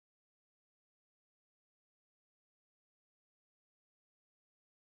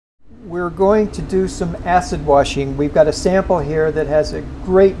We're going to do some acid washing. We've got a sample here that has a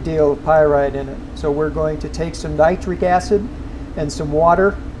great deal of pyrite in it. So we're going to take some nitric acid and some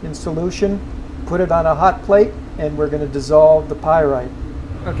water in solution, put it on a hot plate, and we're going to dissolve the pyrite.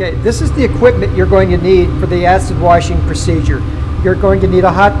 Okay, this is the equipment you're going to need for the acid washing procedure. You're going to need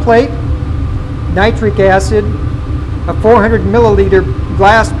a hot plate, nitric acid, a 400 milliliter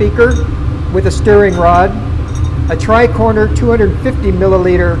glass beaker with a stirring rod, a tri-corner 250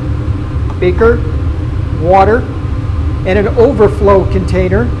 milliliter beaker, water, and an overflow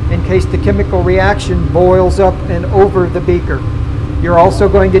container in case the chemical reaction boils up and over the beaker. You're also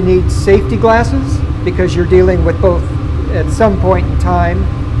going to need safety glasses because you're dealing with both, at some point in time,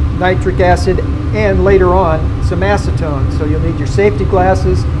 nitric acid and later on some acetone. So you'll need your safety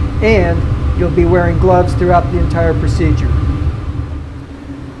glasses and you'll be wearing gloves throughout the entire procedure.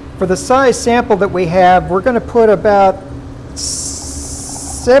 For the size sample that we have, we're going to put about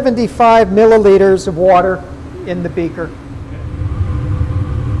 75 milliliters of water in the beaker.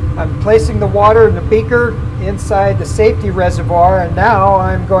 I'm placing the water in the beaker inside the safety reservoir, and now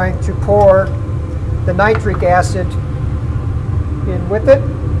I'm going to pour the nitric acid in with it.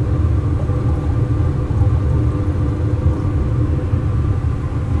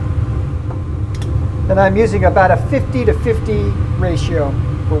 And I'm using about a 50 to 50 ratio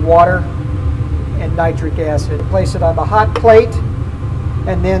for water and nitric acid. Place it on the hot plate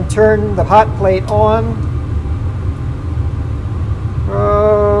and then turn the hot plate on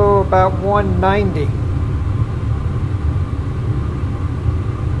about 190.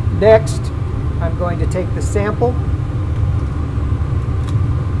 Next, I'm going to take the sample .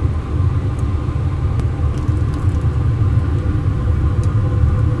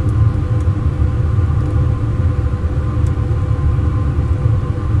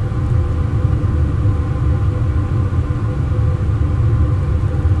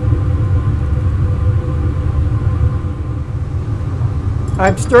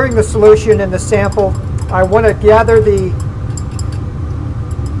 I'm stirring the solution in the sample. I want to gather the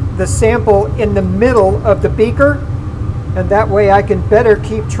sample in the middle of the beaker, and that way I can better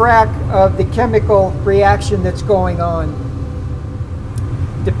keep track of the chemical reaction that's going on.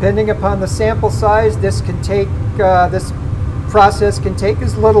 Depending upon the sample size, this process can take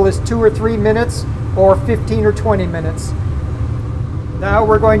as little as 2 or 3 minutes or 15 or 20 minutes. Now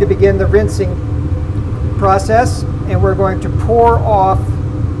we're going to begin the rinsing process, and we're going to pour off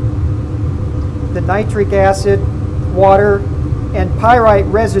the nitric acid, water, and pyrite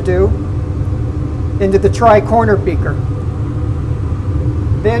residue into the tri-corner beaker.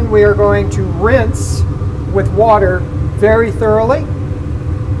 Then we are going to rinse with water very thoroughly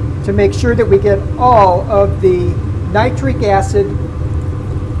to make sure that we get all of the nitric acid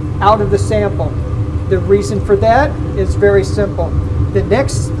out of the sample. The reason for that is very simple. The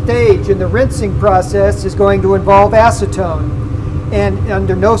next stage in the rinsing process is going to involve acetone. And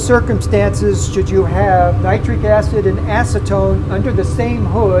under no circumstances should you have nitric acid and acetone under the same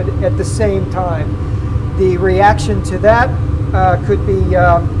hood at the same time. The reaction to that could be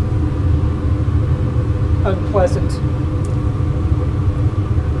unpleasant.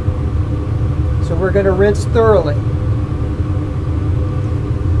 So we're going to rinse thoroughly.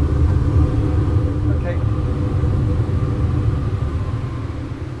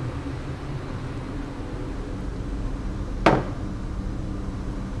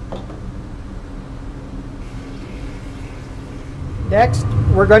 Next,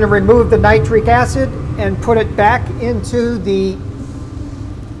 we're going to remove the nitric acid and put it back into the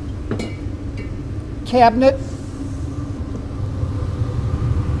cabinet.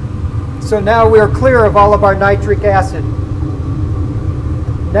 So now we're clear of all of our nitric acid.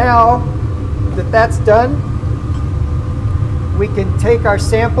 Now that that's done, we can take our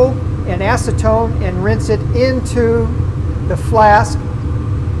sample and acetone and rinse it into the flask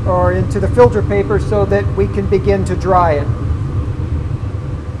or into the filter paper so that we can begin to dry it.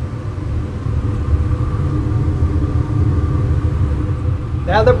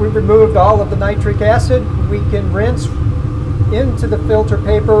 Now that we've removed all of the nitric acid, we can rinse into the filter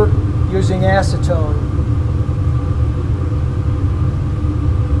paper using acetone.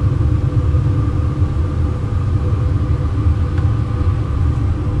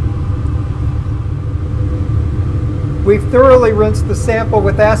 We've thoroughly rinsed the sample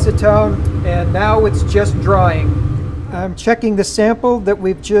with acetone, and now it's just drying. I'm checking the sample that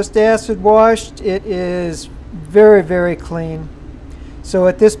we've just acid washed. It is very, very clean. So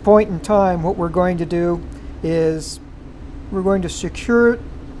at this point in time, what we're going to do is we're going to secure it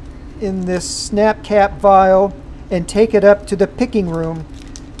in this snap cap vial and take it up to the picking room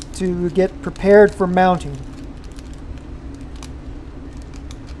to get prepared for mounting.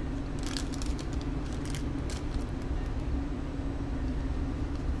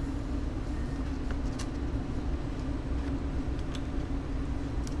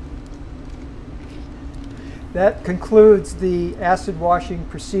 That concludes the acid washing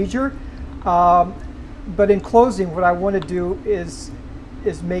procedure. But in closing, what I want to do is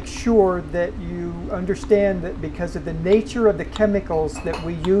make sure that you understand that because of the nature of the chemicals that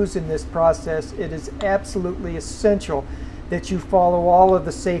we use in this process, it is absolutely essential that you follow all of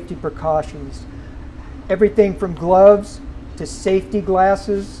the safety precautions. Everything from gloves to safety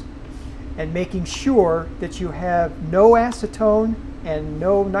glasses, and making sure that you have no acetone and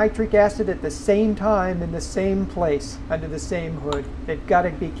no nitric acid at the same time in the same place under the same hood. They've got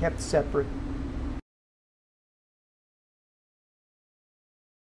to be kept separate.